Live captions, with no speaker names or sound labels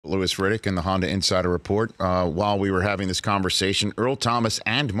Louis Riddick in the Honda Insider Report. While we were having this conversation, Earl Thomas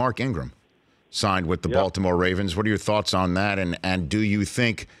and Mark Ingram signed with the Baltimore Ravens. What are your thoughts on that? And do you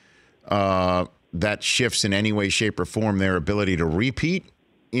think that shifts in any way, shape, or form their ability to repeat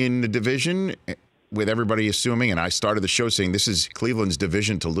in the division, with everybody assuming, and I started the show saying this is Cleveland's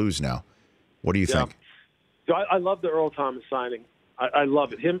division to lose now. What do you think? So I love the Earl Thomas signing. I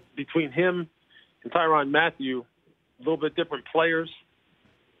love it. Between him and Tyrann Mathieu, a little bit different players,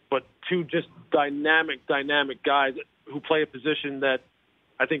 but two just dynamic guys who play a position that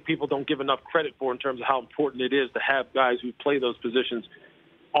I think people don't give enough credit for in terms of how important it is to have guys who play those positions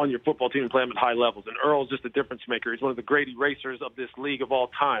on your football team and play them at high levels. And Earl's just a difference maker. He's one of the great erasers of this league of all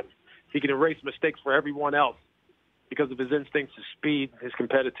time. He can erase mistakes for everyone else because of his instincts, his speed, his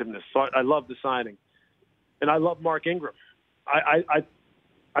competitiveness. So I love the signing. And I love Mark Ingram.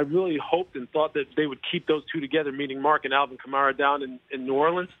 I really hoped and thought that they would keep those two together, meaning Mark and Alvin Kamara down in New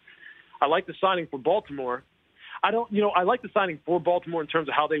Orleans. I like the signing for Baltimore. I like the signing for Baltimore in terms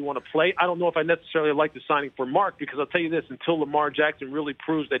of how they want to play. I don't know if I necessarily like the signing for Mark, because I'll tell you this, until Lamar Jackson really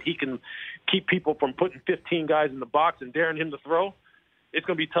proves that he can keep people from putting 15 guys in the box and daring him to throw, it's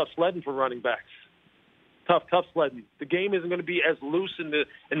going to be tough sledding for running backs. Tough sledding. The game isn't going to be as loose, and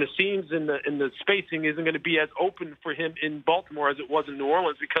the seams and the spacing isn't going to be as open for him in Baltimore as it was in New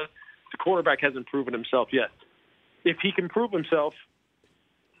Orleans, because the quarterback hasn't proven himself yet. If he can prove himself,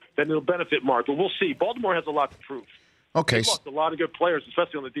 then it'll benefit Mark. But we'll see. Baltimore has a lot to prove. Okay. They've lost a lot of good players,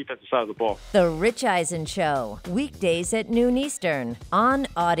 especially on the defensive side of the ball. The Rich Eisen Show, weekdays at noon Eastern on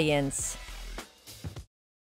Audience.